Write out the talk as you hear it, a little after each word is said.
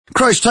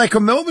Crows take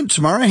on Melbourne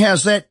tomorrow.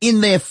 How's that?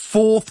 In their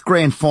fourth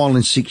grand final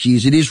in 6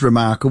 years. It is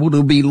remarkable.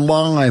 It'll be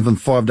live on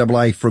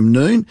 5AA from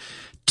noon.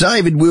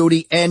 David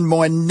Wildy and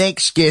my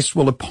next guest,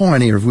 well, a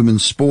pioneer of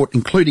women's sport,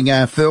 including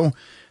AFL,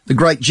 the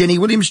great Jenny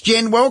Williams.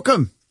 Jen,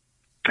 welcome.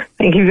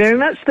 Thank you very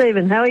much,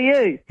 Stephen. How are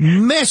you?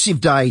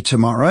 Massive day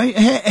tomorrow.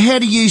 How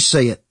do you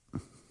see it?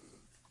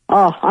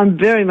 Oh, I'm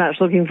very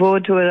much looking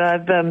forward to it.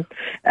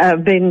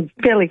 I've been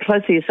fairly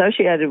closely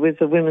associated with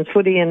the women's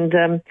footy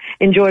and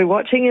enjoy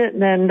watching it,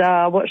 and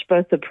I watched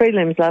both the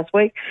prelims last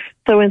week.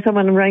 So when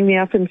someone rang me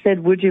up and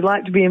said, would you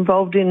like to be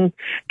involved in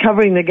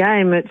covering the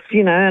game, it's,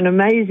 an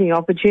amazing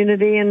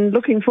opportunity and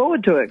looking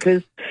forward to it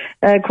because,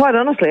 quite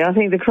honestly, I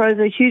think the Crows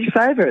are huge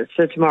favourites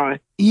for tomorrow.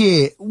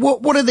 Yeah.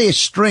 What are their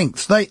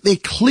strengths? They're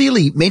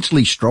clearly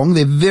mentally strong.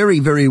 They're very,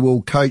 very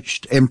well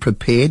coached and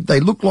prepared.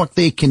 They look like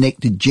they're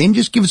connected. Jen,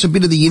 just give us a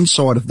bit of the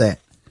inside of that.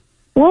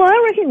 Well,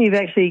 I reckon you've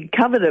actually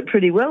covered it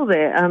pretty well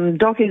there.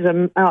 Doc is,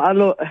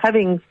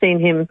 having seen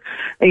him,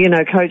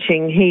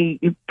 coaching,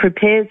 he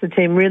prepares the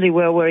team really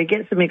well where he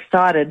gets them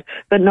excited,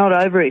 but not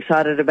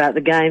overexcited about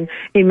the game.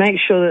 He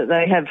makes sure that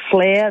they have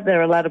flair,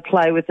 they're allowed to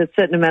play with a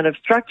certain amount of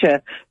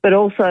structure, but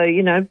also,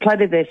 play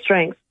to their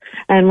strengths.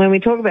 And when we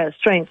talk about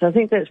strengths, I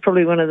think that's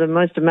probably one of the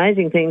most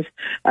amazing things.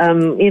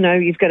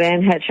 You've got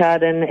Anne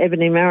Hatchard and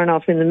Ebony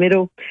Marinoff in the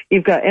middle.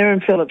 You've got Erin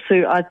Phillips,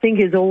 who I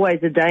think is always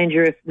a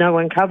danger if no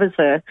one covers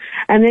her.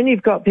 And then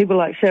you've got people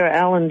like Sarah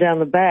Allen down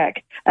the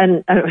back.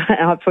 And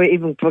I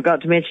even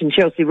forgot to mention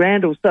Chelsea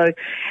Randall. So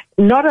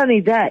not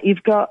only that,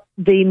 you've got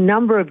the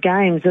number of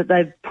games that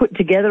they've put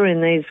together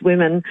in these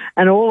women,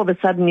 and all of a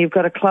sudden you've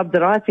got a club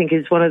that I think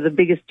is one of the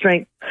biggest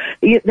strengths,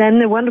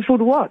 and they're wonderful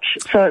to watch.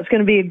 So it's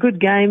going to be a good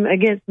game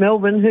against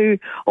Melbourne, who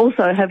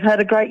also have had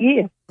a great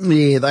year.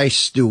 Yeah, they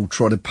still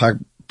try to plug.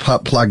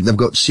 They've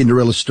got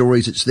Cinderella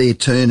stories. It's their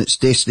turn. It's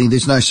destiny.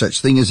 There's no such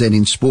thing as that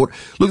in sport.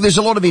 Look, there's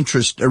a lot of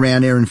interest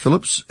around Erin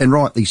Phillips, and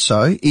rightly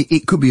so.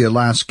 It could be her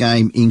last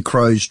game in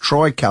Crows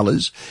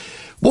tricolours.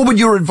 What would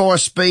your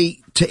advice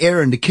be to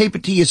Erin? To keep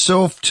it to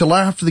yourself till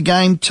after the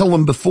game? Tell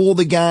them before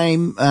the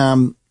game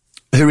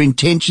her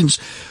intentions?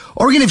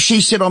 I reckon if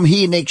she said, I'm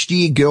here next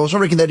year, girls, I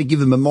reckon that'd give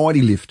them a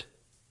mighty lift.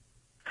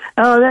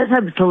 Oh, that's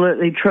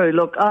absolutely true.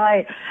 Look,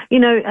 at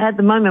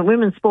the moment,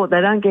 women's sport, they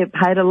don't get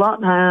paid a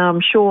lot.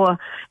 I'm sure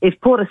if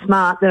Porter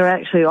Smart, they're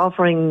actually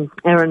offering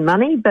Erin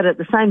money, but at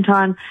the same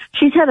time,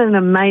 she's had an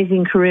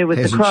amazing career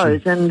with the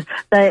Crows, and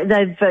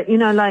they've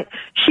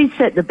she's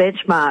set the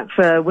benchmark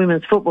for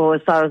women's football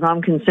as far as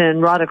I'm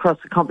concerned, right across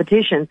the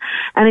competition.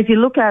 And if you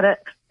look at it,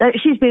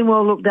 she's been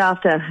well looked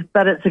after,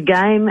 but it's a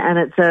game, and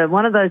it's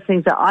one of those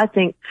things that I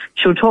think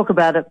she'll talk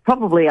about it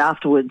probably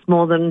afterwards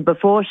more than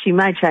before. She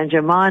may change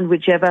her mind,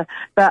 whichever,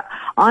 but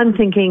I'm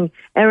thinking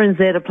Erin's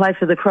there to play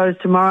for the Crows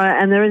tomorrow,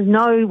 and there is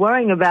no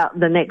worrying about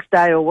the next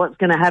day or what's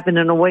going to happen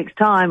in a week's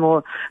time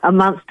or a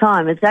month's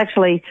time. It's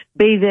actually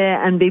be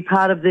there and be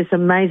part of this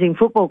amazing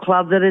football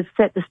club that has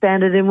set the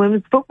standard in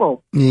women's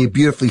football. Yeah,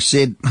 beautifully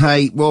said.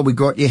 Hey, while we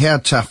got you, how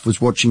tough was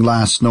watching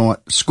last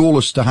night?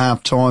 Scoreless to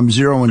half-time,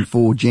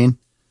 0-4, Jen.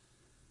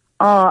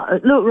 Oh,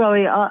 look,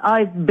 Rowie,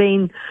 I've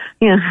been,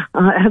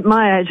 at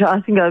my age,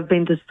 I think I've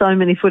been to so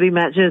many footy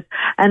matches,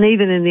 and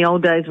even in the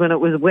old days when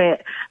it was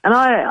wet. And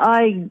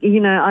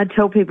I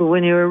tell people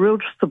when you're a real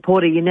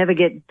supporter, you never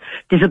get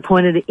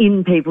disappointed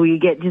in people, you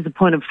get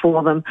disappointed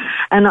for them.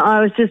 And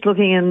I was just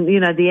looking and,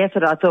 the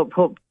effort I thought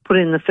put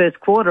in the first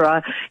quarter,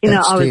 I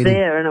was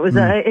there, and it was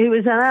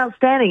an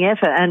outstanding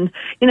effort, and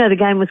the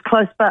game was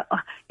close, but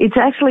it's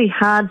actually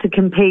hard to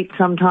compete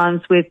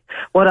sometimes with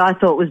what I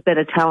thought was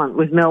better talent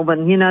with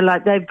Melbourne.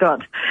 They've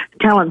got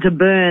talent to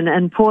burn,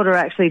 and Porter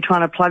actually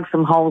trying to plug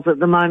some holes at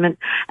the moment.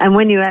 And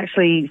when you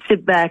actually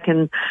sit back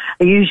and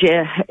use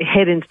your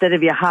head instead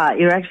of your heart,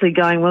 you're actually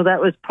going, well, that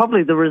was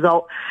probably the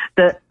result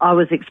that I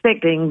was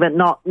expecting, but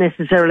not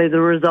necessarily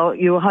the result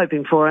you were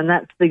hoping for, and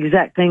that's the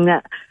exact thing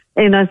that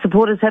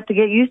supporters have to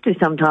get used to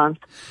sometimes.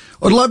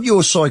 I'd love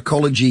your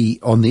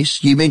psychology on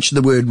this. You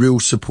mentioned the word real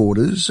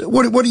supporters.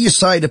 What do you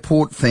say to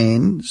Port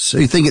fans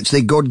who think it's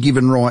their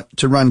God-given right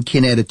to run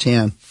Ken out of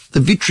town? The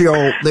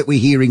vitriol that we're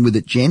hearing with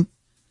it, Jen?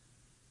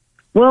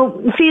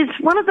 Well, see, it's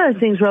one of those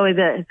things, really,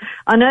 that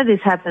I know this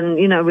happened,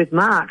 with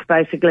Mark,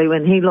 basically,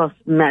 when he lost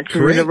matches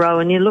in a row,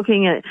 and you're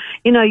looking at,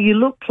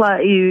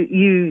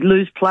 you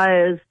lose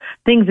players,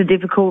 things are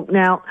difficult.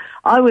 Now,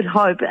 I would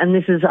hope, and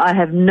I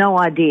have no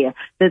idea,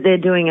 that they're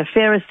doing a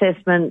fair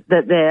assessment,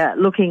 that they're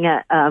looking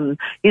at,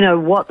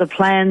 what the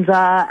plans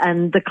are,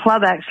 and the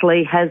club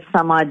actually has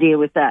some idea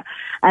with that.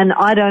 And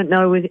I don't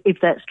know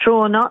if that's true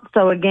or not.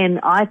 So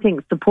again, I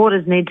think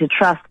supporters need to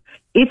trust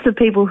if the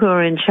people who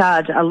are in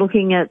charge are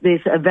looking at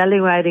this,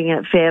 evaluating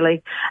it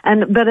fairly.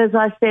 But as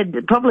I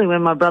said, probably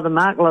when my brother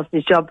Mark lost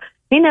his job,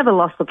 he never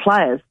lost the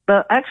players.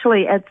 But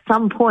actually, at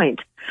some point,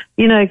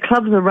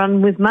 clubs are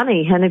run with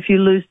money, and if you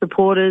lose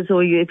supporters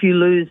or if you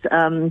lose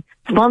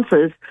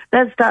sponsors,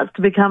 that starts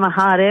to become a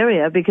hard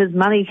area because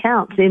money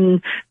counts.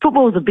 In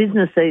football's a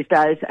business these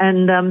days,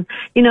 and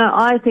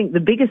I think the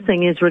biggest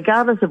thing is,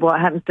 regardless of what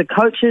happens to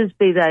coaches,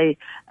 be they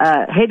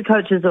head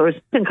coaches or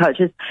assistant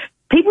coaches,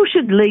 people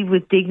should leave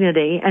with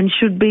dignity and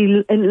should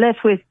be left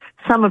with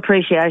some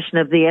appreciation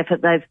of the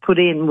effort they've put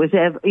in with,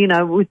 you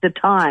know, with the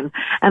time.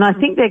 And I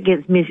think that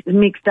gets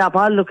mixed up.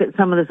 I look at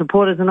some of the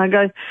supporters and I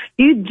go,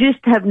 you just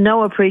have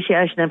no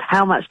appreciation of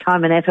how much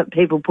time and effort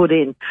people put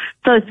in.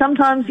 So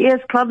sometimes, yes,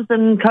 clubs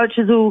and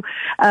coaches will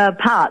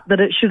part, but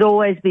it should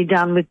always be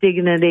done with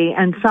dignity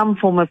and some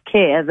form of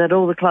care that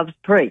all the clubs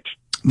preach.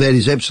 That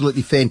is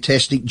absolutely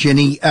fantastic,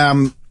 Jenny.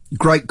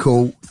 Great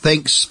call.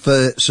 Thanks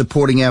for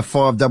supporting our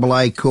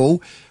 5AA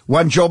call.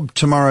 One job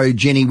tomorrow,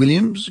 Jenny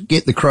Williams,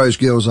 get the Crows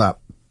girls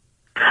up.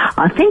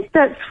 I think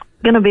that's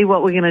going to be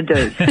what we're going to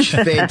do.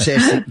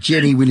 Fantastic.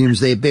 Jenny Williams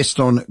there, best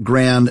on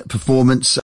ground performance.